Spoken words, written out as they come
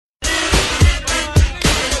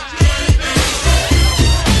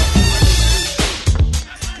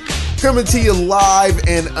Coming to you live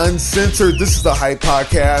and uncensored. This is the Hype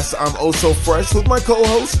Podcast. I'm OSO Fresh with my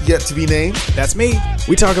co-host, yet to be named. That's me.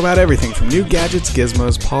 We talk about everything from new gadgets,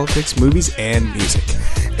 gizmos, politics, movies, and music.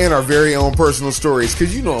 And our very own personal stories,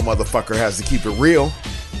 because you know a motherfucker has to keep it real.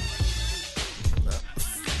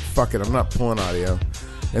 Fuck it, I'm not pulling audio.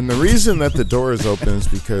 And the reason that the door is open is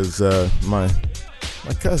because my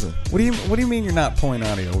cousin. What do you mean you're not pulling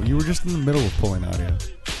audio? You were just in the middle of pulling audio.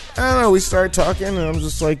 I don't know, we started talking and I'm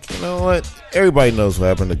just like, you know what? Everybody knows what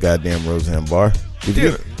happened to goddamn Roseanne bar.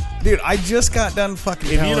 Dude, I just got done fucking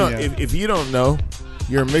telling you. If you don't know,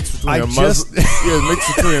 you're a mix between a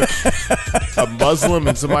Muslim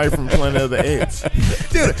and somebody from Planet of the Apes.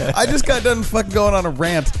 Dude, I just got done fucking going on a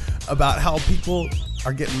rant about how people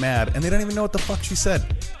are getting mad and they don't even know what the fuck she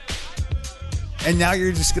said. And now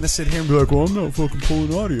you're just going to sit here and be like, well, I'm not fucking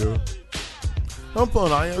pulling audio. I'm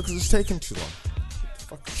pulling audio because it's taking too long.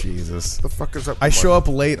 Jesus. The fuck is up? I show up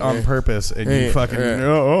late on purpose and you fucking,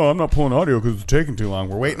 oh, I'm not pulling audio because it's taking too long.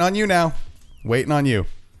 We're waiting on you now. Waiting on you.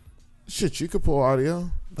 Shit, you could pull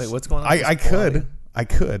audio. Wait, what's going on? I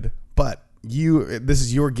could, but this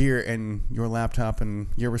is your gear and your laptop and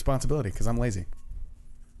your responsibility because I'm lazy.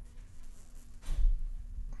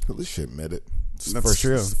 At least you admit it. That's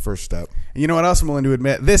true. It's the first step. And you know what else I'm willing to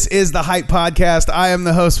admit? This is the Hype Podcast. I am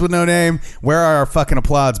the host with no name. Where are our fucking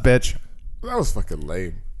applause, bitch? That was fucking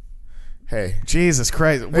lame. Hey. Jesus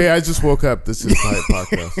Christ. Hey, I just woke up. This is the Hype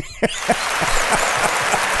Podcast.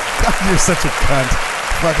 God, you're such a cunt.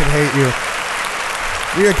 Fucking hate you.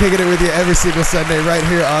 We are kicking it with you every single Sunday right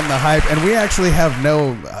here on the Hype, and we actually have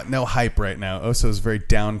no hype right now. Oso is very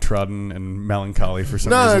downtrodden and melancholy for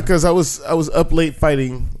some reason. No, because I was up late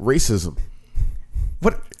fighting racism.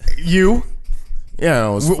 What? You? Yeah, I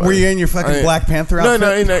was. Were you in your fucking Black Panther outfit?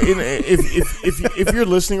 No. If you're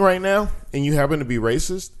listening right now and you happen to be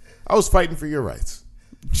racist, I was fighting for your rights.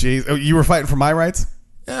 Jeez, you were fighting for my rights?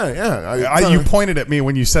 Yeah. You pointed at me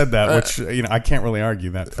when you said that, which I can't really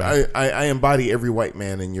argue that fact. I embody every white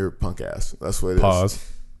man in your punk ass. That's what it is. Pause.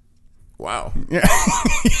 Wow. Yeah.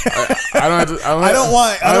 I don't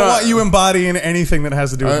want you embodying anything that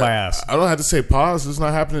has to do with my ass. I don't have to say pause. It's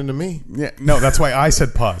not happening to me. Yeah. No, that's why I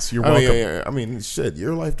said pause. You're welcome. I mean, shit.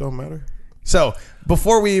 Your life don't matter. So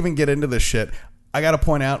before we even get into this shit, I got to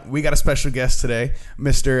point out we got a special guest today.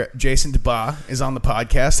 Mr. Jason DeBa is on the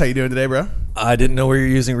podcast. How you doing today, bro? I didn't know we were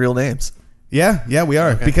using real names. Yeah, we are.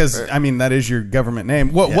 Okay. Because, I mean, that is your government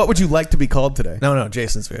name. What would you like to be called today? No,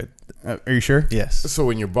 Jason's good. Are you sure? Yes. So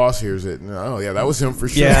when your boss hears it, oh, yeah, that was him for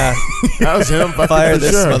sure. Yeah. That was him. Fire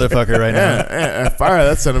this motherfucker right now. Yeah, fire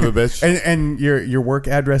that son of a bitch. And your work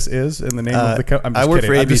address is in the name of the company? I work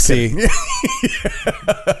for ABC.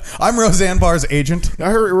 I'm Roseanne Barr's agent. I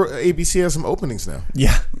heard ABC has some openings now.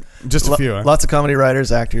 Yeah. Just a few. Huh? Lots of comedy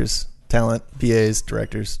writers, actors, talent, PAs,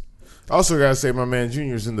 directors. Also got to say my man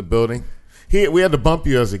Junior's in the building. We had to bump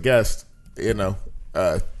you as a guest, you know.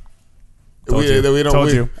 Told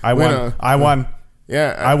you. I won.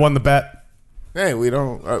 Yeah. I won the bet. Hey, we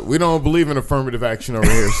don't believe in affirmative action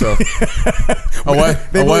over here. So,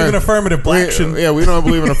 they believe in affirmative action. Yeah, we don't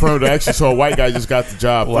believe in affirmative action. So a white guy just got the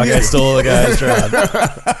job. White guy stole the guy's job. I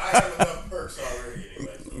have enough perks already.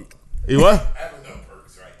 Anyway. You what? I have enough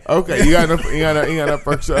perks right now. Okay, you got enough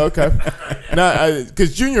perks. Okay, no,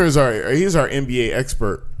 because Junior is he's our NBA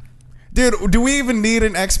expert. Dude, do we even need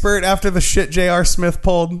an expert after the shit J.R. Smith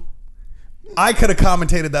pulled? I could have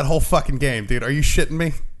commentated that whole fucking game, dude. Are you shitting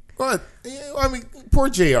me? What? I mean, poor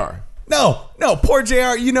JR. No, poor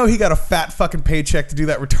JR. You know he got a fat fucking paycheck to do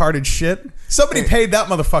that retarded shit. Somebody paid that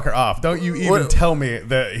motherfucker off. Don't you even tell me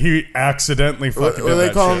that he accidentally fucking did that shit. What do they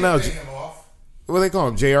call him now? What do they call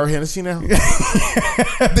him? JR Henessy now?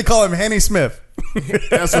 They call him Henny Smith.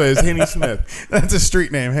 That's what it is, Henny Smith. That's a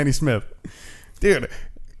street name, Henny Smith. Dude,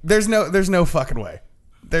 there's no fucking way.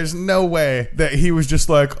 There's no way that he was just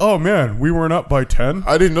like, oh man, we weren't up by 10.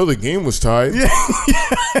 I didn't know the game was tied. Yeah.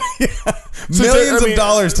 So millions of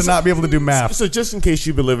dollars to not be able to do math. So just in case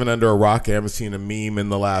you've been living under a rock, I haven't seen a meme in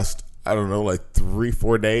the last, I don't know, like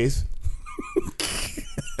 3-4 days.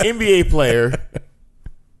 NBA player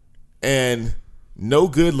and no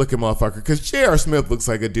good looking motherfucker. Because J.R. Smith looks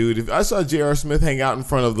like a dude. If I saw J.R. Smith hang out in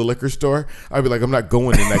front of the liquor store, I'd be like, I'm not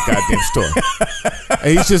going in that goddamn store.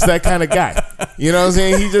 And he's just that kind of guy. You know what I'm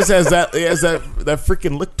saying? He just has that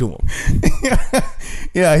freaking look to him.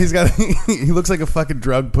 Yeah, he looks like a fucking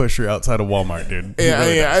drug pusher outside of Walmart, dude.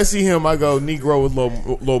 Yeah, I see him. I go Negro with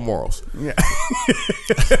low morals. Yeah,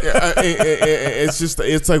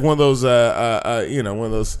 it's like one of those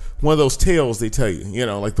one of those tales they tell you,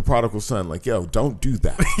 like the prodigal son, like, yo, don't do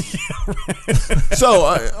that. So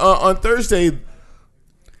on Thursday,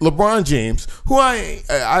 LeBron James, who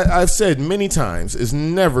I've said many times is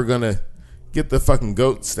never gonna get the fucking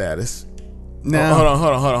GOAT status. No. Oh,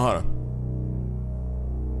 hold on.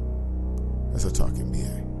 That's a talking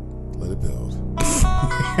BA. Let it build.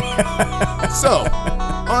 So,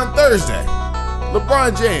 on Thursday,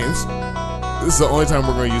 LeBron James. This is the only time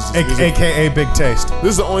we're going to use this music. AKA Big Taste.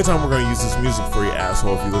 This is the only time we're going to use this music for you,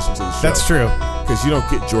 asshole, if you listen to the show. That's true. Because you don't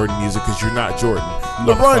get Jordan music because you're not Jordan.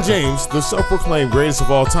 LeBron James, the self-proclaimed greatest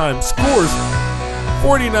of all time, scores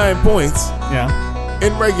 49 points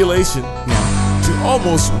in regulation to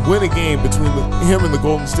almost win a game between him and the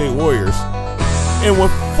Golden State Warriors. And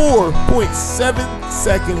with 4.7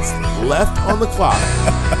 seconds left on the clock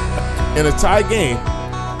in a tie game,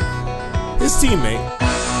 his teammate,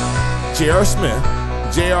 J.R. Smith,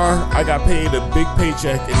 JR, I got paid a big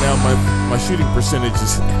paycheck and now my shooting percentage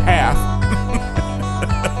is half.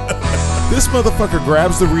 This motherfucker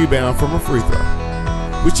grabs the rebound from a free throw,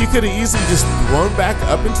 which he could have easily just thrown back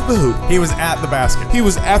up into the hoop. He was at the basket.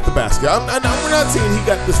 We're not saying he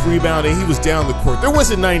got this rebound and he was down the court. There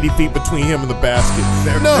wasn't 90 feet between him and the basket.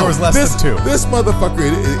 There was less than 2. This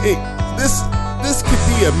motherfucker, this could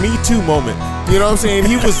be a Me Too moment. You know what I'm saying?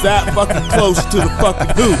 He was that fucking close to the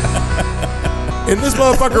fucking hoop. And this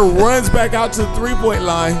motherfucker runs back out to the 3-point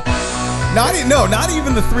line. Not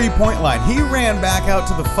even the 3-point line. He ran back out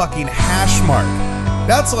to the fucking hash mark.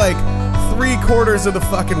 That's like 3/4 of the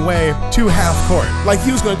fucking way to half court. Like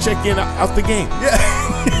he was going to check in out the game. Yeah.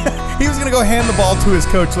 He was going to go hand the ball to his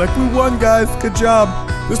coach like, we won, guys. Good job.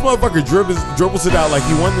 This motherfucker dribbles it out like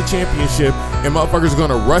he won the championship, and motherfuckers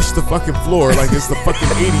gonna rush the fucking floor like it's the fucking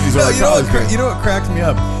 80s or you know what cracks me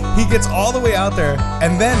up? He gets all the way out there,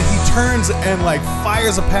 and then he turns and like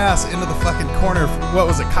fires a pass into the fucking corner. What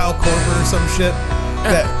was it, Kyle Korver or some shit?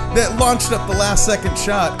 That launched up the last second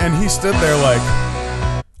shot, and he stood there like,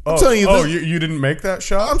 I'm telling you, you didn't make that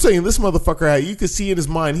shot? I'm telling you, this motherfucker, you could see in his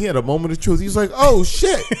mind, he had a moment of truth. He's like, oh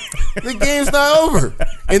shit, the game's not over.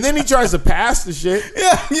 And then he tries to pass the shit.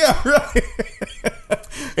 Yeah, right.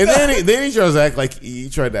 And then he tries to act like,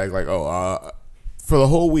 for the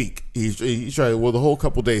whole week, he tried, the whole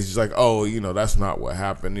couple days, he's like, oh, that's not what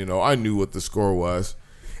happened. I knew what the score was.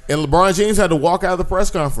 And LeBron James had to walk out of the press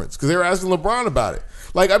conference because they were asking LeBron about it.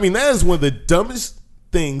 That is one of the dumbest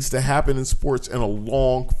things to happen in sports in a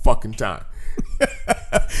long fucking time.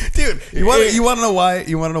 Dude, you want to know why?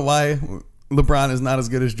 You want to know why LeBron is not as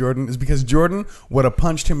good as Jordan? Is because Jordan would have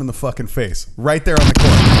punched him in the fucking face right there on the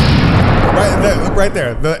court. Right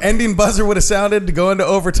there. The ending buzzer would have sounded to go into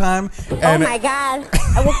overtime. And oh my God,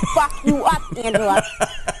 I will fuck you up, Angela.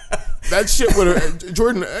 That shit would have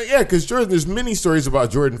Jordan. Because Jordan. There's many stories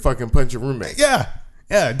about Jordan fucking punching roommates.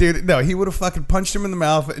 Yeah, dude, no, he would have fucking punched him in the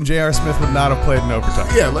mouth, and J.R. Smith would not have played in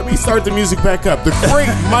overtime. Yeah, let me start the music back up. The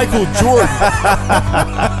great Michael Jordan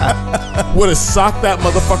would have socked that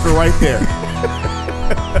motherfucker right there.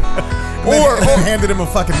 or handed him a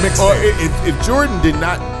fucking mixtape. Or if Jordan did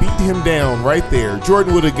not beat him down right there,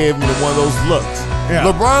 Jordan would have gave him one of those looks. Yeah.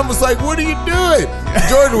 LeBron was like, what are you doing?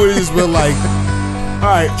 Jordan would have just been like, all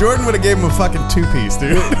right. Jordan would have gave him a fucking 2-piece,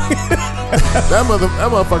 dude. That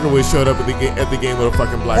motherfucker would have showed up at the game with a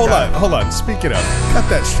fucking black eye. Hold on. Speaking of, cut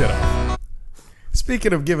that shit off.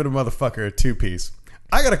 Speaking of giving a motherfucker a 2-piece,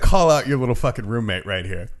 I gotta call out your little fucking roommate right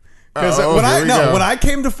here. Because when I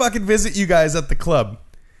came to fucking visit you guys at the club,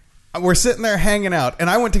 we're sitting there hanging out, and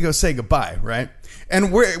I went to go say goodbye, right?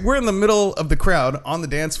 And we're in the middle of the crowd on the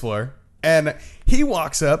dance floor, and he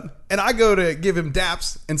walks up, and I go to give him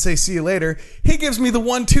daps and say, see you later. He gives me the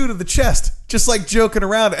 1-2 to the chest, just like joking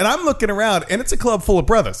around. And I'm looking around, and it's a club full of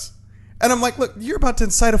brothers. And I'm like, look, you're about to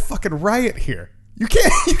incite a fucking riot here. You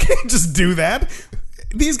can't just do that.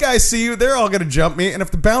 These guys see you, they're all going to jump me. And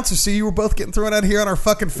if the bouncers see you, we're both getting thrown out here on our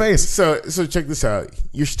fucking face. So check this out.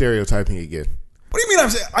 You're stereotyping again. What do you mean I'm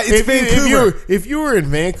saying? It's Vancouver. If you were in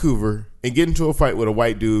Vancouver and get into a fight with a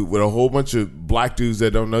white dude with a whole bunch of black dudes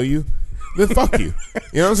that don't know you, then fuck you.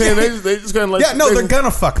 You know what I'm saying? They just gonna let. Yeah, no, they're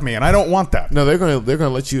gonna fuck me, and I don't want that. No, they're gonna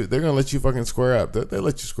let you fucking square up. They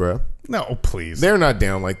let you square up. No, please. They're not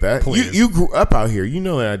down like that. Please. You grew up out here. You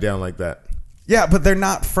know they're not down like that. Yeah, but they're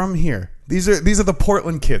not from here. These are the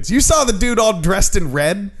Portland kids. You saw the dude all dressed in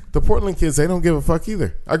red. The Portland kids, they don't give a fuck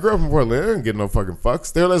either. I grew up in Portland. They don't get no fucking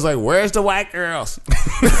fucks. They're just like, where's the white girls?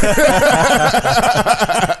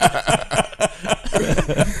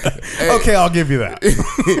 Okay, I'll give you that.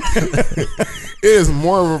 It is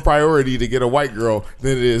more of a priority to get a white girl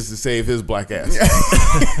than it is to save his black ass.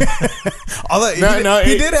 Although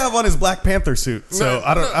he did have on his Black Panther suit, so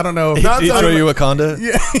I don't know. He throw you Wakanda?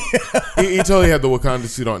 Yeah. He totally had the Wakanda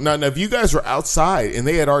suit on. Now, if you guys were outside and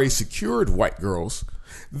they had already secured white girls,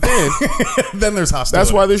 Then Then there's hostility.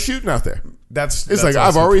 that's why they're shooting out there. It's like,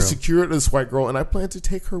 I've already secured this white girl, and I plan to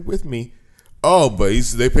take her with me. Oh, but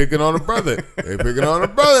they picking on a brother. They picking on a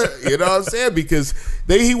brother. You know what I'm saying? Because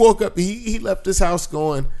he woke up, he left his house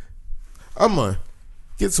going, I'm going to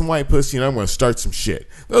get some white pussy, and I'm going to start some shit.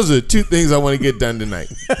 Those are the two things I want to get done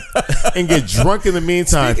tonight. And get drunk in the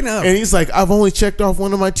meantime. And he's like, I've only checked off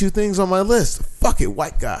one of my two things on my list. Fuck it,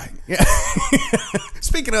 white guy. Yeah.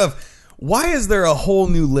 Speaking of, why is there a whole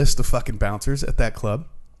new list of fucking bouncers at that club?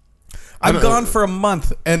 I'm gone for a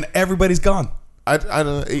month, and everybody's gone. I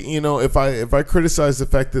don't, if I criticize the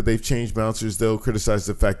fact that they've changed bouncers, they'll criticize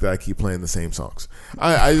the fact that I keep playing the same songs.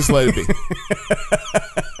 I just let it be.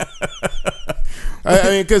 I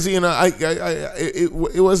mean, because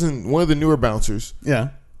it wasn't one of the newer bouncers. Yeah,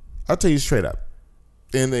 I'll tell you straight up,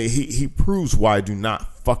 and he proves why I do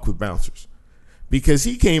not fuck with bouncers, because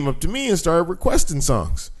he came up to me and started requesting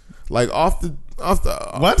songs like off the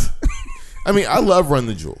what? I mean, I love Run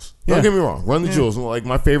the Jewels. Don't Yeah. get me wrong. Run the Jewels, like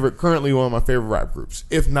currently one of my favorite rap groups,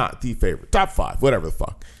 if not the favorite, top 5, whatever the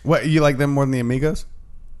fuck. What, you like them more than the Amigos?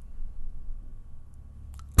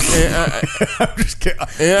 I'm just kidding.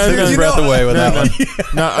 Took breath away with that one.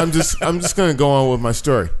 No, I'm just gonna go on with my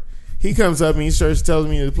story. He comes up and he starts telling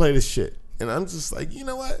me to play this shit, and I'm just like, you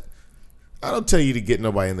know what? I don't tell you to get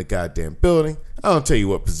nobody in the goddamn building. I don't tell you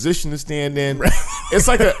what position to stand in. It's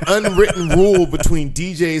like an unwritten rule between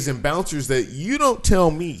DJs and bouncers that you don't tell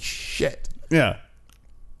me shit. Yeah.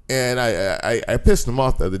 And I pissed him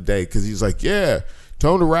off the other day because he's like, yeah,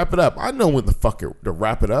 tell him to wrap it up. I know when the fuck to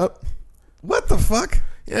wrap it up. What the fuck?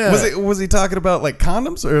 Yeah. Was he talking about like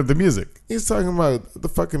condoms or the music? He's talking about the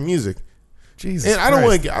fucking music. Jesus. And I don't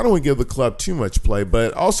want to give the club too much play,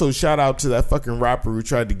 but also shout out to that fucking rapper who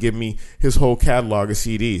tried to give me his whole catalog of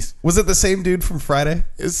CDs. Was it the same dude from Friday?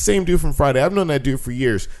 It's the same dude from Friday. I've known that dude for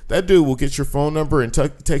years. That dude will get your phone number and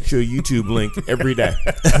text you a YouTube link every day.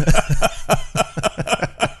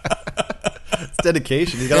 It's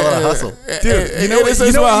dedication. He's got a lot of hustle. Dude, you know what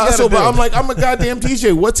hustle, but do? I'm like, I'm a goddamn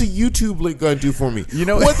DJ. What's a YouTube link gonna do for me? You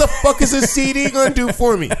know what the fuck is a CD gonna do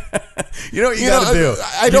for me? You know what you gotta do?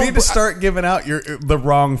 You need to start giving out the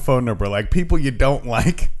wrong phone number, like people you don't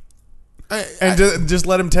like, and just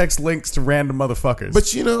let them text links to random motherfuckers. But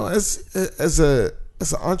as an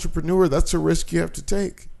entrepreneur, that's a risk you have to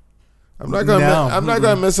take. I'm not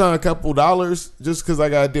gonna miss on a couple dollars just because I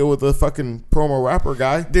gotta deal with a fucking promo rapper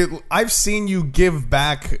guy. Dude, I've seen you give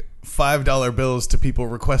back $5 bills to people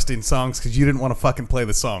requesting songs because you didn't want to fucking play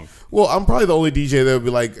the song. Well, I'm probably the only DJ that would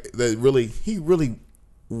be like he really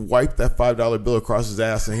wiped that $5 bill across his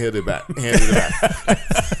ass and handed it back.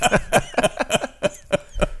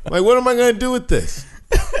 Like, what am I gonna do with this?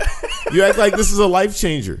 You act like this is a life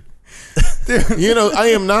changer. Dude. I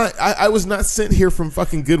am not. I was not sent here from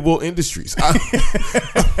fucking Goodwill Industries. I'm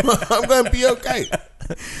gonna be okay.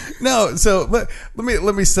 No, so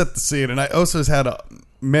let me set the scene. And I also has had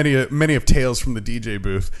many of tales from the DJ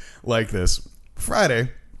booth like this. Friday,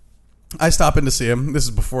 I stop in to see him. This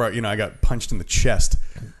is before I got punched in the chest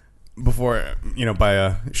before by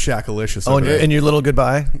a Shackalicious. Oh, and your little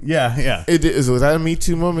goodbye. Yeah. Was that a Me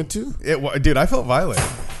Too moment too? Dude, I felt violated.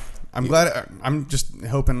 I'm glad. I'm just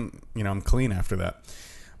hoping I'm clean after that.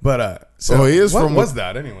 But so he is what from was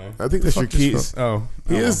that anyway? I think that's your keys.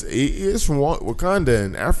 He is from Wakanda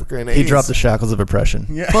in Africa, and he dropped the shackles of oppression.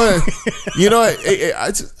 Yeah, but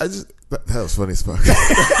I just that was funny as fuck.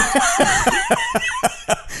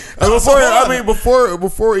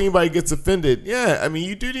 Before anybody gets offended,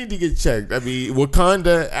 you do need to get checked. I mean,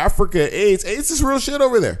 Wakanda, Africa, AIDS is real shit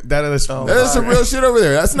over there. That is some real shit over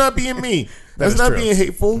there. That's not being me. That's not being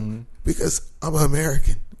hateful because I'm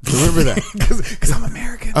American. Remember that. Because I'm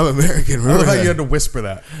American. I'm American. Remember I love how that. you had to whisper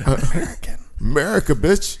that. American. America,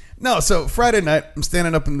 bitch. No, so Friday night, I'm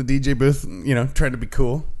standing up in the DJ booth, trying to be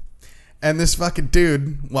cool. And this fucking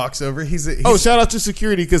dude walks over. He's shout out to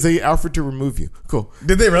security because they offered to remove you. Cool.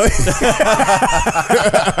 Did they really?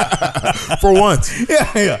 For once.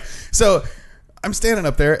 Yeah. So I'm standing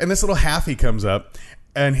up there, and this little halfie comes up,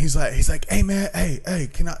 and he's like, hey man, hey,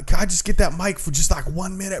 can I just get that mic for just like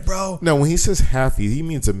 1 minute, bro? No, when he says halfie, he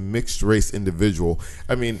means a mixed race individual.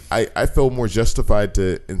 I mean, I feel more justified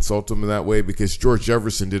to insult him in that way because George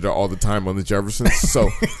Jefferson did it all the time on the Jeffersons. So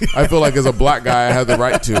I feel like as a black guy, I have the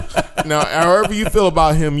right to. Now, however you feel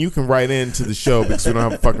about him, you can write into the show because we don't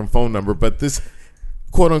have a fucking phone number. But this,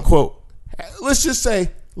 quote unquote, let's just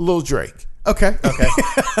say Lil Drake. Okay.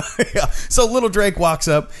 Yeah. So little Drake walks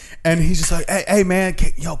up and he's just like, hey man,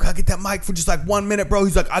 can I get that mic for just like 1 minute, bro?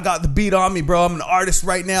 He's like, I got the beat on me, bro. I'm an artist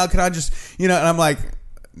right now. Can I just, and I'm like,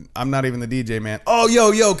 I'm not even the DJ, man. Oh,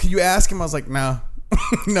 yo, can you ask him? I was like, no,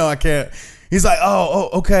 no, I can't. He's like, oh,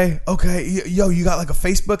 okay. Yo, you got like a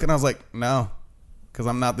Facebook? And I was like, no, because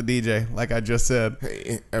I'm not the DJ, like I just said.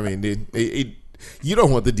 I mean, dude, you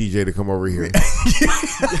don't want the DJ to come over here. No,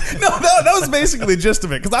 that was basically the gist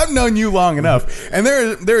of it, because I've known you long enough. And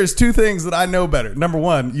there is two things that I know better. Number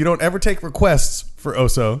one, you don't ever take requests for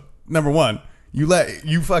OSO. Number one,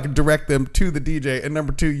 you fucking direct them to the DJ. And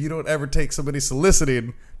number two, you don't ever take somebody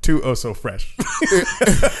soliciting to OSO Fresh.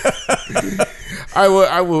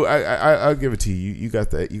 I'll give it to you. You got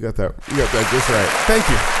that just right. Thank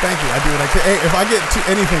you. I do what I can. Hey, if I get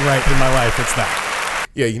anything right in my life, it's that.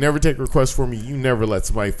 Yeah, you never take requests for me. You never let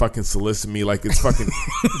somebody fucking solicit me like it's fucking.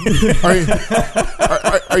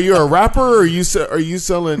 Are you a rapper or are you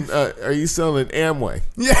selling Amway?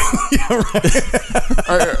 Yeah,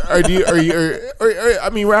 I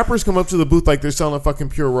mean, rappers come up to the booth like they're selling fucking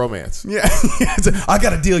Pure Romance. Yeah, I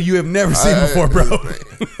got a deal you have never seen before, bro.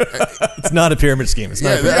 It's not a pyramid scheme. It's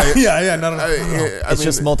not. No. It's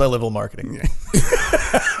just multi-level marketing.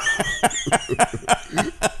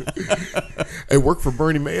 It worked for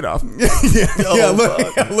Bernie Madoff.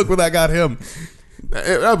 Look where that got him.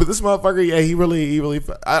 No, but this motherfucker, he really.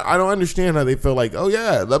 I don't understand how they feel like, oh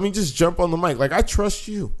yeah, let me just jump on the mic. Like, I trust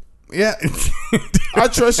you. Yeah, I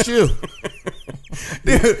trust you.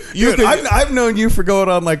 Dude, I've known you for going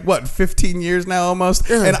on like what 15 years now almost,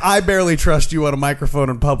 and I barely trust you on a microphone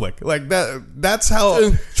in public. Like that's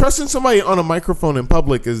how trusting somebody on a microphone in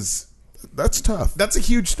public that's tough. That's a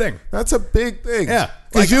huge thing. That's a big thing. Yeah,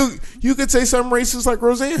 because you could say something racist like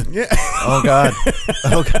Roseanne. Yeah. Oh God.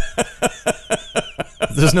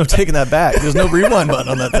 There's no taking that back. There's no rewind button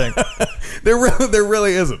on that thing. There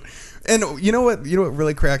really isn't. And you know what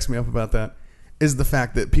really cracks me up about that is the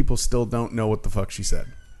fact that people still don't know what the fuck she said.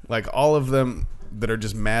 Like, all of them that are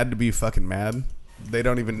just mad to be fucking mad, they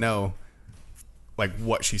don't even know like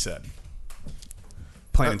what she said.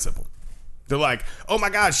 Plain and simple. They're like, oh my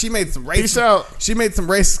God, she made some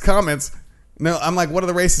racist comments. No, I'm like, what are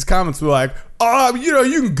the racist comments? They're like, oh,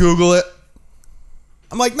 you can Google it.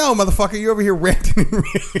 I'm like, no, motherfucker, you over here ranting.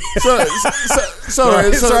 Sorry,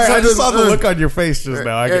 I just saw the look on your face just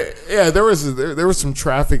now. There was some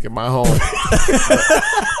traffic in my home.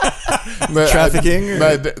 Trafficking?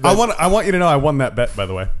 I want you to know I won that bet, by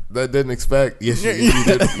the way. That didn't expect. Yes, you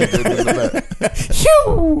did. You did win the bet.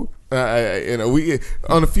 Phew! We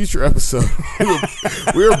on a future episode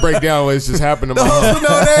we will break down what's just happened to my home.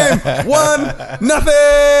 No name,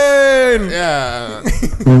 1-0. Yeah.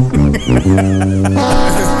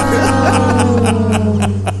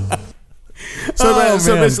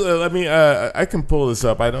 So basically, let me. I can pull this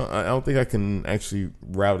up. I don't think I can actually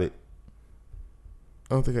route it.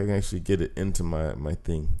 I don't think I can actually get it into my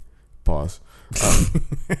thing. Pause.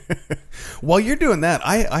 While you're doing that,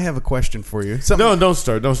 I have a question for you. No, don't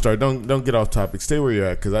start. Don't get off topic. Stay where you're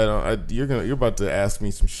at, because you're about to ask me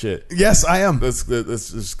some shit. Yes, I am. This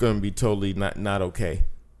is going to be totally not okay.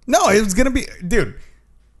 No, it was going to be, dude.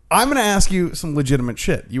 I'm going to ask you some legitimate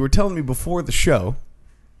shit. You were telling me before the show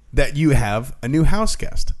that you have a new house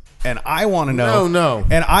guest, and I want to know. No.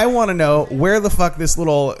 And I want to know where the fuck this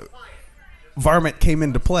little varmint came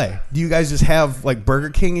into play. Do you guys just have like Burger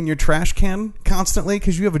King in your trash can constantly?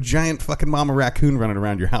 Because you have a giant fucking mama raccoon running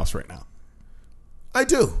around your house right now. I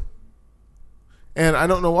do, and I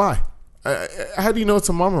don't know why. How do you know it's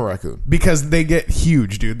a mama raccoon? Because they get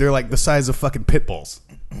huge, dude. They're like the size of fucking pit bulls.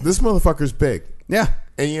 This motherfucker's big. Yeah.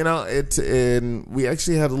 And and we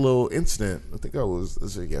actually had a little incident. I think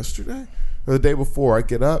was it yesterday or the day before? I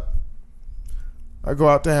get up, I go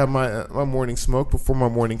out to have my morning smoke before my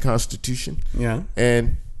morning constitution. Yeah.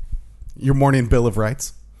 And your morning Bill of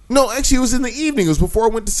Rights? No, actually, it was in the evening. It was before I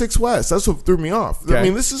went to 6 West. That's what threw me off. Okay. I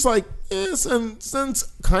mean, this is like sun's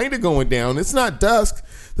kind of going down. It's not dusk.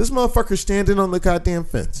 This motherfucker's standing on the goddamn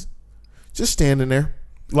fence, just standing there,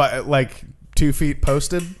 like 2 feet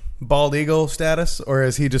posted. Bald eagle status, or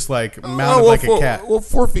is he just like mounted like a cat? Well,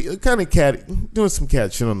 4 feet, kind of cat, doing some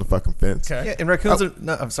cat shit on the fucking fence. Okay. Yeah, and raccoons are.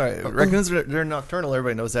 No, I'm sorry, raccoons they're nocturnal.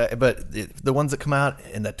 Everybody knows that, but the ones that come out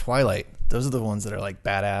in the twilight, those are the ones that are like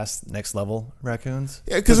badass, next level raccoons.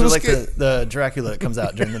 Yeah, because they're like the Dracula that comes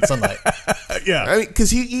out during the sunlight. Yeah, I mean,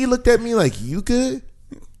 because he looked at me like, "You good?"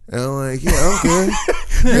 And I'm like, "Yeah, I'm good."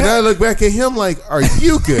 And I look back at him like, "Are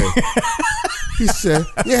you good?" He said,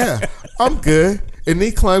 "Yeah, I'm good." And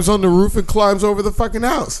he climbs on the roof and climbs over the fucking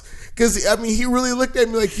house. Because, I mean, he really looked at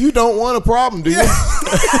me like, you don't want a problem, do you?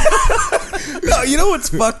 No, you know what's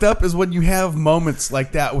fucked up is when you have moments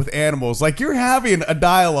like that with animals. Like, you're having a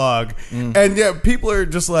dialogue, and yet people are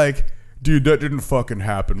just like, dude, that didn't fucking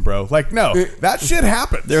happen, bro. Like, no, that shit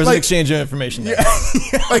happened. There was an exchange of information there.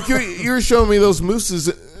 Yeah. Like, you were showing me those mooses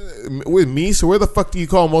with me. So where the fuck do you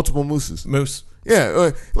call multiple mooses? Moose. Yeah,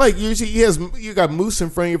 like you got moose in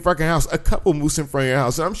front of your fucking house, a couple moose in front of your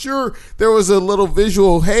house. And I'm sure there was a little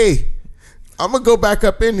visual. Hey, I'm gonna go back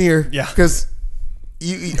up in here, because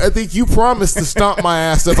I think you promised to stomp my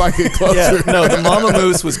ass if I get closer. Yeah, no, the mama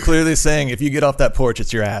moose was clearly saying, if you get off that porch,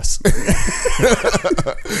 it's your ass.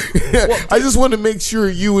 I just want to make sure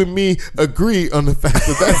you and me agree on the fact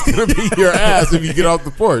that that's going to be your ass if you get off the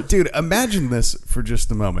porch. Dude, imagine this for just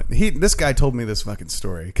a moment. This guy told me this fucking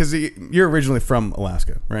story because you're originally from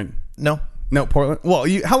Alaska, right? No, Portland. Well,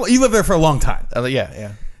 you lived there for a long time.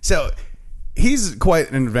 Yeah. So he's quite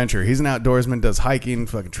an adventurer. He's an outdoorsman, does hiking,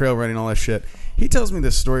 fucking trail running, all that shit. He tells me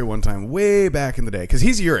this story one time way back in the day because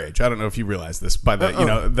he's your age. I don't know if you realize this by the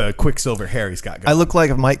the quicksilver hair he's got going. I look like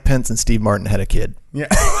if Mike Pence and Steve Martin had a kid. Yeah.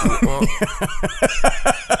 Well,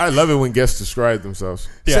 I love it when guests describe themselves.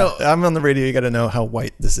 Yeah. So I'm on the radio. You got to know how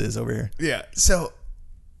white this is over here. Yeah. So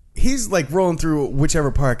he's like rolling through whichever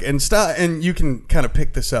park and you can kind of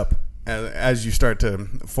pick this up as you start to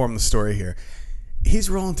form the story here. He's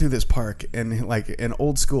rolling through this park and like an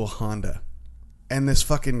old school Honda, and this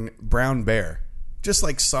fucking brown bear just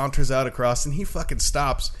like saunters out across, and he fucking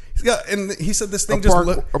stops. He said this thing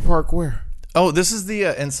a park where? Oh, this is the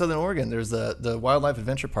in Southern Oregon. There's the wildlife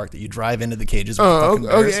adventure park that you drive into the cages with fucking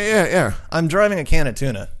bears. Yeah. I'm driving a can of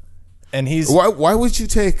tuna, and he's why would you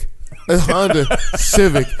take a Honda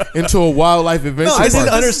Civic into a wildlife adventure park? I didn't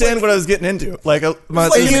understand what I was getting into. Like my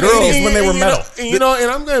like these in the girls 80s when they were metal.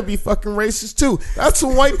 And I'm gonna be fucking racist too. That's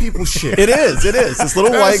some white people shit. It is. This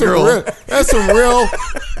little white girl. That's some real.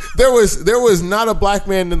 There was not a black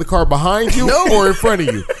man in the car behind you or in front of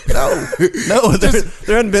you. No,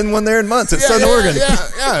 there hadn't been one there in months. It's Southern Oregon.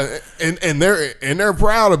 Yeah. And they're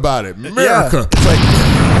proud about it. America. It's like.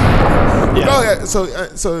 Yeah. Oh yeah.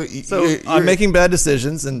 So I'm making bad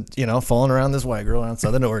decisions and falling around this white girl around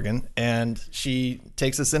Southern Oregon, and she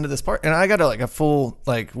takes us into this park, and I got a full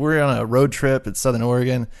we're on a road trip at Southern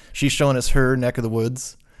Oregon. She's showing us her neck of the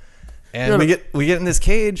woods, and we get in this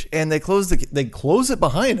cage, and they close it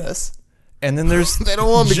behind us. And then there's they don't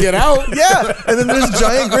want them to get out. Yeah, and then there's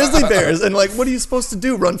giant grizzly bears, and what are you supposed to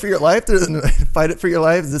do? Run for your life? Fight it for your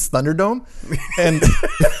life? Is this Thunderdome? And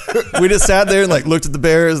we just sat there and looked at the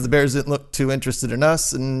bears. The bears didn't look too interested in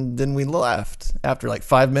us, and then we left after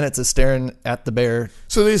 5 minutes of staring at the bear.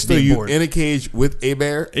 So they threw you in a cage with a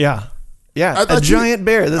bear? Yeah, a giant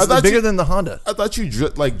bear. This is bigger than the Honda. I thought you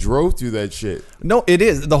drove through that shit. No, it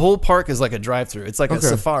is. The whole park is like a drive-through. It's like a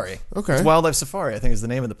safari. Okay, it's Wildlife Safari, I think is the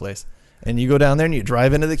name of the place. And you go down there and you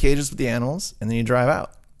drive into the cages with the animals, and then you drive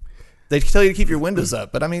out. They tell you to keep your windows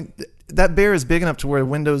up, but I mean, that bear is big enough to where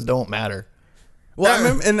windows don't matter. Well,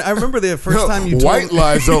 I remember the first time you told white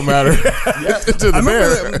lives don't matter. To the I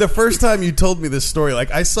remember bear. the first time you told me this story.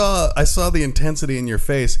 I saw the intensity in your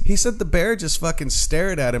face. He said the bear just fucking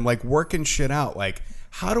stared at him working shit out.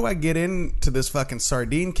 How do I get into this fucking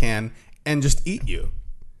sardine can and just eat you?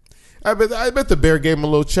 I bet the bear gave him a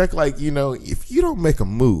little check, if you don't make a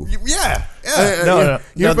move. Yeah.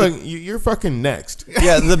 You're fucking next.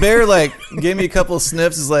 Yeah, the bear gave me a couple of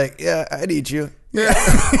sniffs. Is yeah, I'd eat you. Yeah,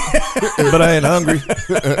 but I ain't hungry.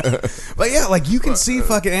 But yeah, you can see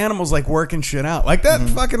fucking animals working shit out. That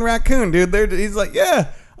fucking raccoon, dude. He's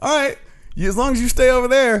yeah, all right. As long as you stay over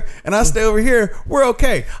there and I stay over here, we're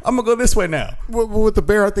okay. I'm gonna go this way now. Well, with the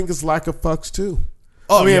bear, I think it's lack of fucks too.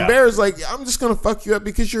 Oh, a bear is I'm just gonna fuck you up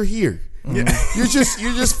because you're here. Yeah. You're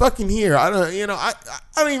just fucking here. I don't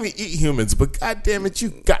even eat humans, but god damn it, you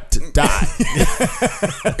got to die.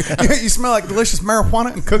 You smell like delicious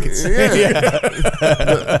marijuana and cookies. Yeah.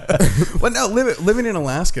 Well, no, living in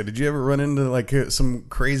Alaska, did you ever run into some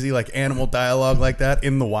crazy animal dialogue like that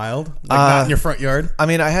in the wild, not in your front yard? I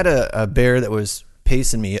mean, I had a bear that was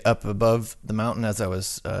pacing me up above the mountain as I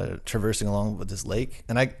was traversing along with this lake,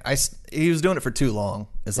 and he was doing it for too long.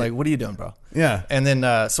 It's what are you doing, bro? Yeah. And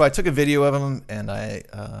then so I took a video of him, and I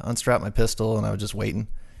unstrapped my pistol, and I was just waiting.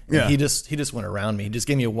 And yeah. He just went around me. He just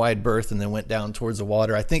gave me a wide berth, and then went down towards the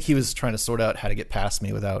water. I think he was trying to sort out how to get past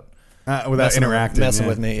me without messing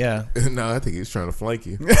with me. Yeah. No, I think he was trying to flank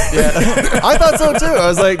you. Yeah, I thought so too. I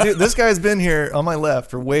was dude, this guy's been here on my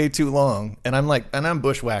left for way too long, and I'm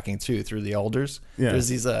bushwhacking too through the alders. Yeah. There's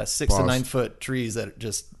these 6 to 9 foot trees that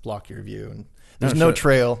just block your view, and there's no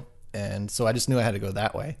trail, and so I just knew I had to go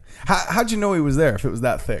that way. How'd you know he was there if it was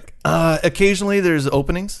that thick? Occasionally there's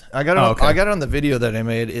openings. I got it. Okay. I got it on the video that I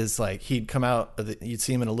made. Is he'd come out. You'd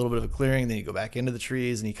see him in a little bit of a clearing, then you go back into the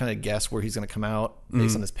trees, and you kind of guess where he's going to come out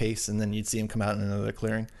based on his pace, and then you'd see him come out in another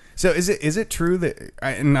clearing. So is it true that?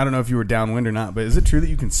 And I don't know if you were downwind or not, but is it true that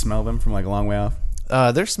you can smell them from a long way off?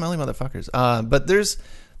 They're smelly motherfuckers. But there's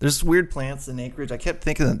There's weird plants in Anchorage. I kept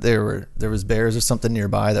thinking that there was bears or something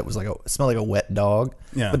nearby that was like smelled like a wet dog.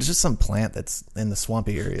 Yeah. But it's just some plant that's in the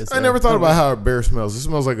swampy areas. I never thought about how a bear smells. It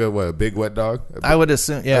smells like a big wet dog. I would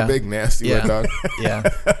assume, yeah. A big nasty wet dog. Yeah.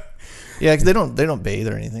 Yeah, because they don't bathe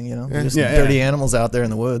or anything, you know. They're just dirty animals out there in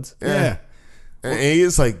the woods. Yeah. And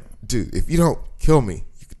he's like, dude, if you don't kill me,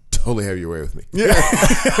 you can totally have your way with me. Yeah.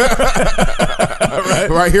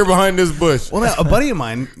 Right here behind this bush. Well, now, a buddy of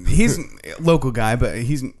mine, he's a local guy, but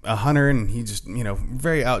he's a hunter and he just,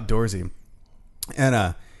 very outdoorsy.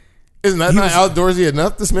 And isn't that not outdoorsy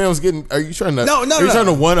enough? This man was getting. Are you trying to? No. Are you trying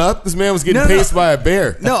to one up? This man was getting paced by a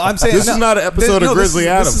bear. No, I'm saying this is not an episode of Grizzly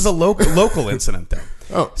Adams. This is a local incident, though.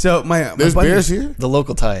 Oh, so there's buddy, bears here. The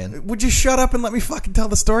local tie-in. Would you shut up and let me fucking tell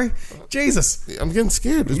the story? Jesus, I'm getting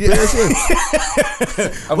scared. There's bears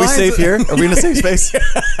here. Are we safe here? Are we in a safe space?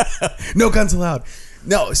 No guns allowed.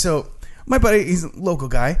 No, so my buddy, he's a local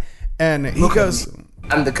guy, and he goes,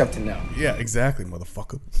 I'm the captain now. yeah, exactly,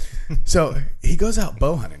 motherfucker. So he goes out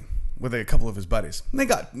bow hunting with a couple of his buddies. And they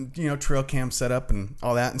got, trail cams set up and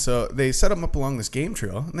all that. And so they set them up along this game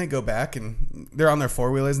trail, and they go back and they're on their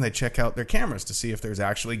four-wheelers and they check out their cameras to see if there's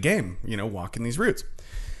actually game, walking these routes.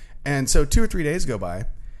 And so 2 or 3 days go by,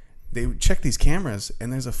 they check these cameras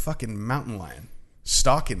and there's a fucking mountain lion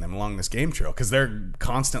stalking them along this game trail because they're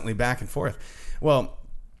constantly back and forth. Well,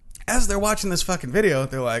 as they're watching this fucking video,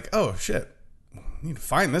 they're like, oh shit, we need to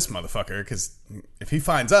find this motherfucker because if he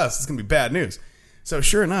finds us, it's going to be bad news. So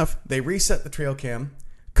sure enough, they reset the trail cam,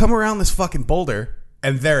 come around this fucking boulder,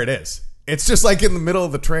 and there it is. It's just like in the middle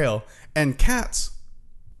of the trail. And cats,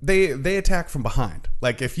 they attack from behind.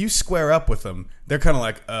 Like if you square up with them, they're kind of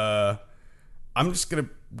like, I'm just going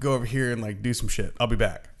to go over here and like do some shit. I'll be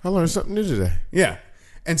back. I learned something new today. Yeah.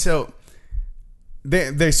 And so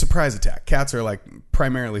they surprise attack. Cats are like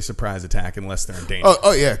primarily surprise attack unless they're in danger.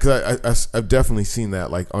 Oh yeah, because I've definitely seen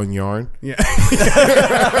that like on Yarn. Yeah.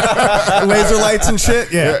 Laser lights and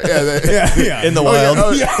shit. Yeah. Yeah. In the wild.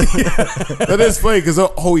 That is funny because they'll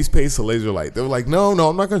always pace a laser light. They were like, no,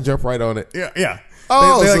 I'm not going to jump right on it. Yeah.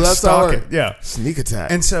 Oh, they so like that's stalk how it. Yeah. Sneak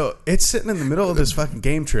attack. And so it's sitting in the middle of this fucking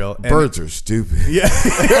game trail. And birds are stupid. Yeah.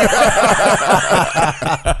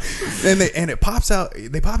 and it pops out.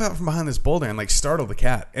 They pop out from behind this boulder and like startle the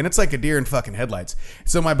cat. And it's like a deer in fucking headlights.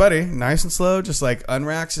 So my buddy, nice and slow, just like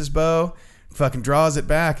unracks his bow, fucking draws it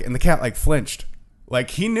back, and the cat like flinched.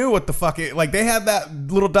 Like he knew what the fuck like they had that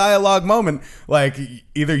little dialogue moment. Like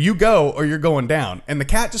either you go or you're going down. And the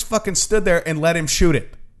cat just fucking stood there and let him shoot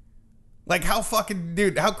it. Like how fucking,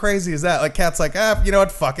 dude, how crazy is that? Like cat's like, you know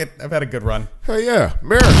what, fuck it, I've had a good run. Hell yeah,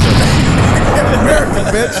 America.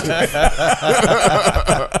 America,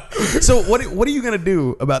 bitch. So what are you gonna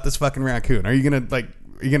do about this fucking raccoon? Are you gonna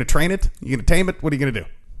train it? You gonna tame it? What are you gonna do?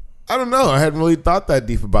 I don't know. I hadn't really thought that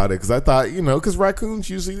deep about it because I thought, because raccoons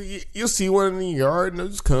usually, you'll see one in the yard and they'll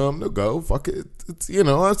just come, they'll go, fuck it. It's,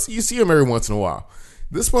 you see them every once in a while.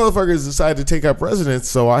 This motherfucker has decided to take up residence,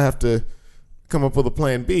 so I have to come up with a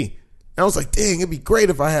plan B. And I was like, dang, it'd be great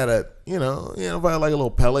if I had if I had like a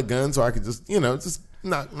little pellet gun so I could just, just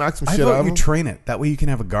knock some shit out of you him. train it. That way you can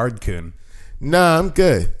have a guard coon. Nah, I'm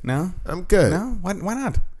good. No? I'm good. No? Why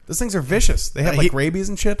not? Those things are vicious. They have like rabies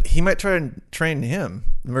and shit. He might try and train him.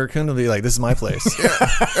 The raccoon will be like, this is my place.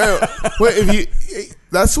 Well,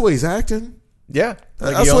 that's the way he's acting. Yeah.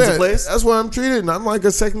 Like he owns the place. That's why I'm treated. And I'm like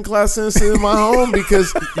a second-class citizen in my home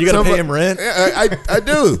because you got to pay him rent. I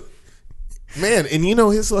do. Man, and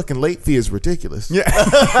his fucking late fee is ridiculous. Yeah.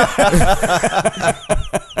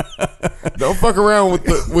 Don't fuck around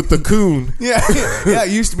with the coon. Yeah. It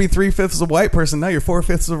used to be 3/5 a white person. Now you're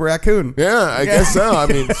 4/5 a raccoon. Yeah, I guess so. I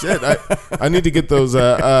mean, shit. I need to get those.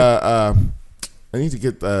 I need to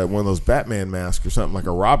get one of those Batman masks or something like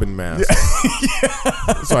a Robin mask,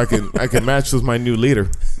 so I can match with my new leader.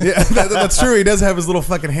 Yeah, that's true. He does have his little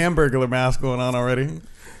fucking Hamburglar mask going on already.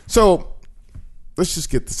 So let's just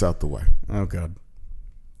get this out the way. Oh God,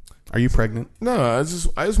 are you pregnant? No, I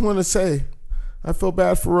just want to say I feel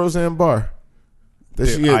bad for Roseanne Barr. That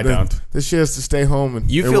she has to stay home and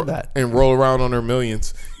feel bad and roll around on her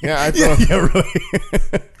millions. Yeah, I feel. Yeah, really.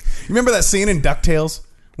 You remember that scene in DuckTales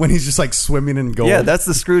when he's just like swimming in gold? Yeah, that's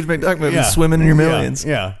the Scrooge McDuck movie, swimming in your millions.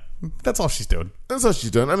 Yeah, that's all she's doing. That's all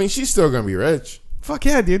she's doing. I mean, she's still gonna be rich. Fuck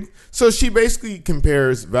yeah, dude. So she basically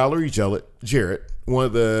compares Valerie Jarrett, one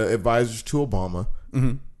of the advisors to Obama,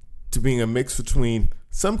 to being a mix between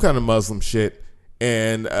some kind of Muslim shit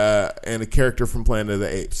and a character from Planet of the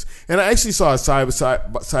Apes. And I actually saw a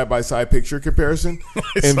side by side picture comparison,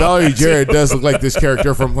 and Valerie Jarrett does look like this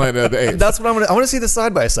character from Planet of the Apes. That's what I want to see the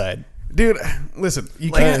side by side. Dude, listen,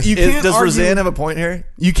 you Like, can't. You can't does argue, Roseanne have a point here?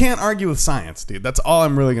 You can't argue with science, dude. That's all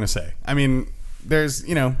I'm really gonna say. I mean, there's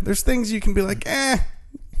things you can be like,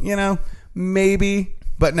 maybe.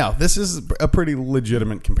 But no, this is a pretty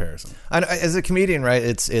legitimate comparison. As a comedian, right,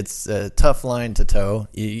 it's a tough line to toe.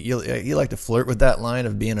 You like to flirt with that line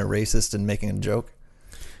of being a racist and making a joke?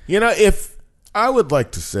 If I would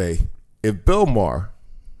like to say, if Bill Maher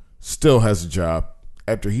still has a job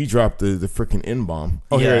after he dropped the freaking N-bomb.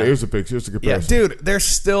 Oh, here's a picture. Here's a comparison. Yeah, dude, they're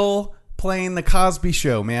still playing the Cosby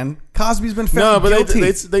Show, man. Cosby's been found guilty.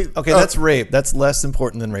 Okay, that's rape. That's less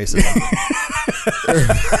important than racism.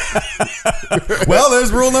 Well,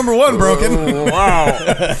 there's rule number 1 broken. Wow.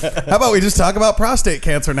 How about we just talk about prostate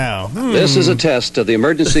cancer now? This is a test of the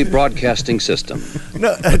emergency broadcasting system.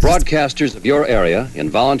 The broadcasters of your area, in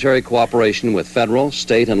voluntary cooperation with federal,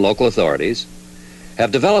 state, and local authorities,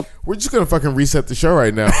 have developed... We're just going to fucking reset the show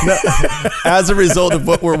right now. As a result of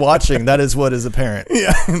what we're watching, that is what is apparent.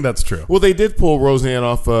 Yeah, that's true. Well, they did pull Roseanne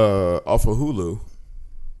off of Hulu.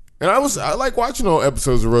 And I like watching old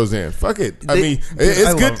episodes of Roseanne. Fuck it.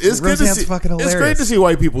 It's good. It's good to see. Fucking hilarious. It's great to see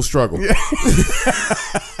white people struggle. Yeah.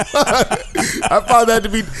 I found that to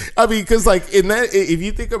be. Because like in that, if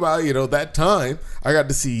you think about that time, I got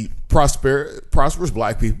to see prosperous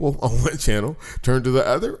black people on one channel turn to the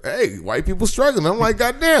other. Hey, white people struggling. I'm like,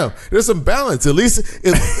 goddamn, there's some balance. At least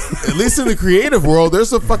in the creative world, there's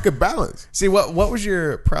some fucking balance. See, what was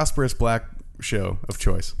your prosperous black show of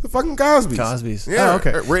choice? The fucking Cosby's. Yeah. Oh,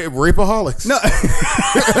 okay. Rapeaholics. No.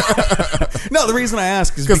 No, the reason I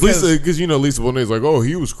ask is because Lisa Bonet's like, oh,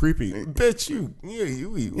 he was creepy. Bitch,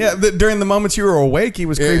 during the moments you were awake, he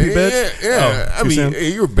was creepy, bitch. Yeah. Oh,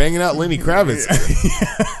 you were banging out Lenny Kravitz.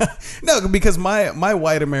 No, because my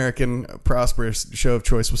white American prosperous show of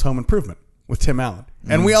choice was Home Improvement with Tim Allen.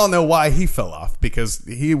 And we all know why he fell off, because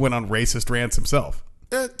he went on racist rants himself.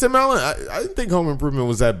 Tim Allen, I didn't think Home Improvement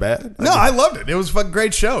was that bad. I loved it. It was a fucking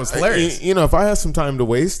great show. It was hilarious. If I had some time to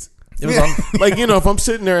waste, it was if I'm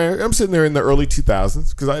sitting there in the early 2000s,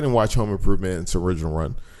 because I didn't watch Home Improvement in its original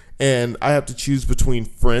run, and I have to choose between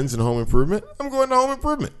Friends and Home Improvement, I'm going to Home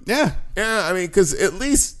Improvement. Yeah. Yeah, because at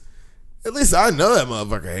least I know that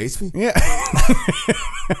motherfucker hates me. Yeah.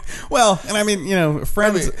 Well, and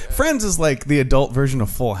Friends is like the adult version of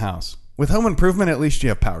Full House. With Home Improvement, at least you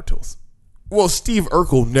have power tools. Well, Steve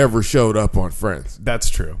Urkel never showed up on Friends. That's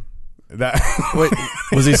true. Wait,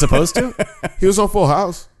 was he supposed to? He was on Full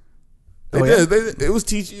House. They did. It was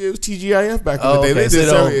TGIF back in the day. Okay, They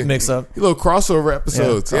did mix up. Little crossover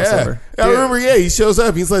episodes. Yeah, crossover. I remember. Yeah, he shows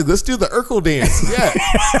up. He's like, "Let's do the Urkel dance." Yeah.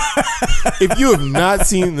 If you have not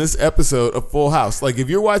seen this episode of Full House, like if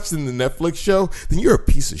you're watching the Netflix show, then you're a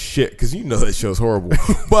piece of shit because you know that show's horrible.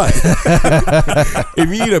 But if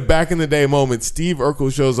you need a back in the day moment, Steve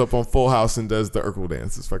Urkel shows up on Full House and does the Urkel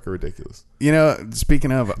dance. It's fucking ridiculous.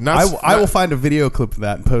 Speaking of, I will find a video clip of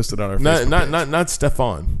that and post it on our Facebook page. Not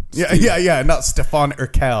Stefan. Yeah, not Stefan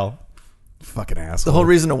Urkel. Fucking asshole. The whole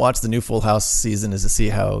reason to watch the new Full House season is to see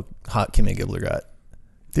how hot Kimmy Gibbler got.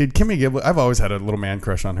 Dude, Kimmy Gibbler, I've always had a little man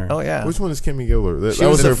crush on her. Oh, yeah. Which one is Kimmy Gibbler? She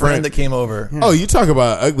was her friend that came over. Yeah. Oh, you talk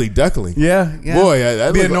about ugly duckling. Yeah. Boy,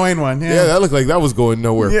 that the annoying one. Yeah. That looked like that was going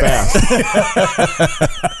nowhere fast.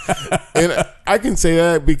 And I can say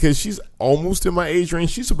that because she's almost in my age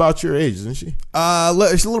range. She's about your age, isn't she? She's a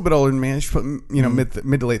little bit older than me. She's mid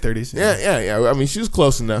to late 30s. Yeah. I mean, she was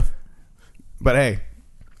close enough. But hey.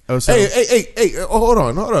 Hey, hold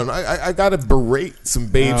on. I got to berate some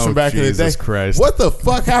babes from back in the day. Jesus Christ. What the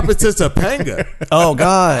fuck happened to Topanga? Oh,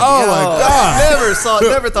 God. Oh, my God.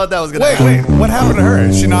 Never thought that was going to happen. Wait, what happened to her?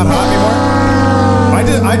 Is she not hot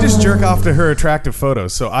anymore? I just jerk off to her attractive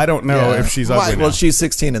photos, so I don't know if she's ugly now. Well, she's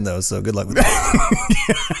 16 in those, so good luck with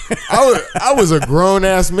that. I was a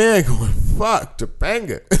grown-ass man going, fuck,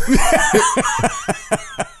 Topanga.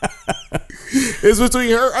 It's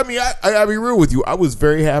between her. I mean, I'll be real with you. I was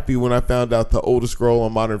very happy when I found out the oldest girl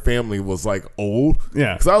on Modern Family was like old.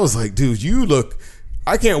 Yeah. Because I was like, dude,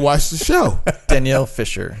 I can't watch the show. Danielle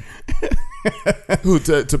Fisher. Who,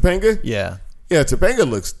 Topanga? Yeah. Yeah, Topanga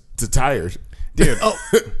looks tired. Dude.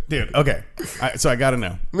 Dude, okay. So I got to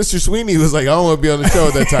know. Mr. Sweeney was like, I don't want to be on the show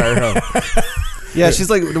with that tired hoe. Yeah, she's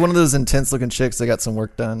like one of those intense looking chicks that got some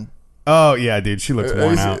work done. Oh, yeah, dude. She looks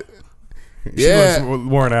worn out. She looks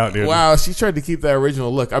worn out, dude. Wow, she tried to keep that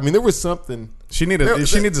original look. I mean, there was something. She needs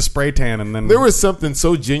a spray tan, and then there was something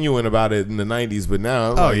so genuine about it in the '90s. But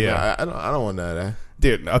now, I don't want that.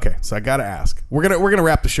 Dude, okay, so I gotta ask. We're gonna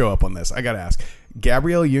wrap the show up on this. I gotta ask: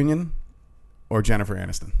 Gabrielle Union or Jennifer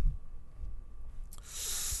Aniston?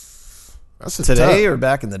 That's today or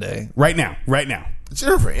back in the day? Right now.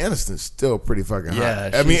 Jennifer Aniston's still pretty fucking hot. Yeah,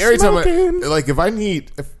 I mean, every time if I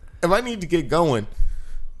need to get going.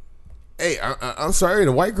 Hey, I'm sorry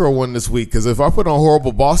the white girl won this week because if I put on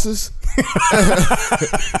Horrible Bosses,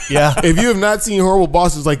 Yeah. If you have not seen Horrible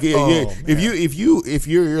Bosses, like if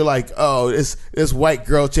you're like, oh, this white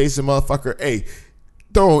girl chasing motherfucker, hey,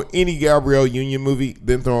 throw any Gabrielle Union movie,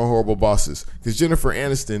 then throw on Horrible Bosses. Because Jennifer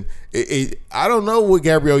Aniston, I don't know what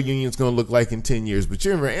Gabrielle Union's going to look like in 10 years, but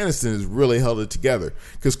Jennifer Aniston has really held it together.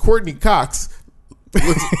 Because Courtney Cox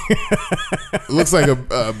looks like a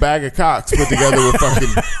bag of cocks put together with fucking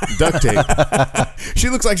duct tape. She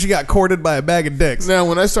looks like she got courted by a bag of dicks. Now,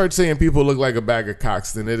 when I start saying people look like a bag of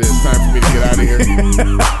cocks, then it is time for me to get out of here.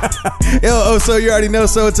 Yo, so you already know,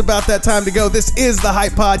 so it's about that time to go. This is the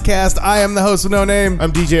Hype Podcast. I am the host with no name.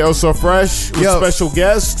 I'm DJ Oso Fresh with special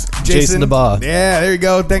guest Jason DeBaugh. Yeah, there you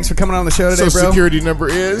go. Thanks for coming on the show today, Social bro. security number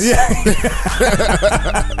is.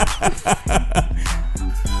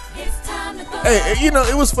 Hey, you know,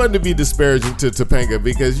 it was fun to be disparaging to Topanga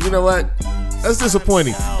because you know what? That's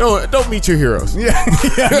disappointing. No, don't meet your heroes. Yeah,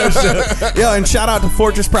 no shit. Yo, and shout out to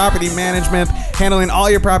Fortress Property Management, handling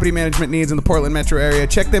all your property management needs in the Portland metro area.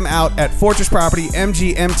 Check them out at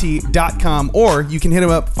fortresspropertymgmt.com, or you can hit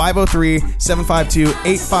them up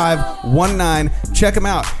 503-752-8519. Check them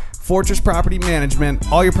out. Fortress Property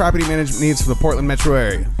Management, all your property management needs for the Portland metro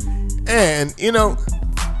area. And, you know,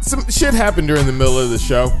 some shit happened during the middle of the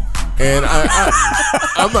show. And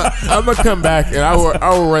I'm gonna come back and I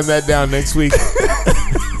will run that down next week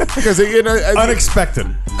because you know unexpected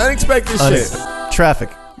shit. Traffic.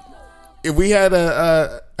 If we had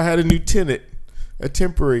I had a new tenant, a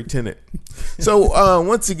temporary tenant. So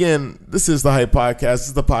once again, this is the Hype Podcast. This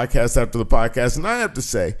is the podcast after the podcast, and I have to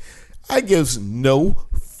say, I gives no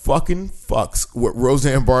fucking fucks what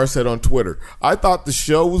Roseanne Barr said on Twitter. I thought the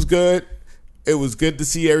show was good. It was good to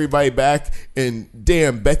see everybody back, and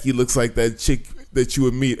damn, Becky looks like that chick that you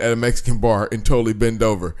would meet at a Mexican bar and totally bend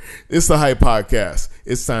over. It's the Hype Podcast.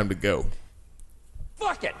 It's time to go.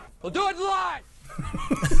 Fuck it. We'll do it live.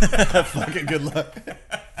 Fucking good luck.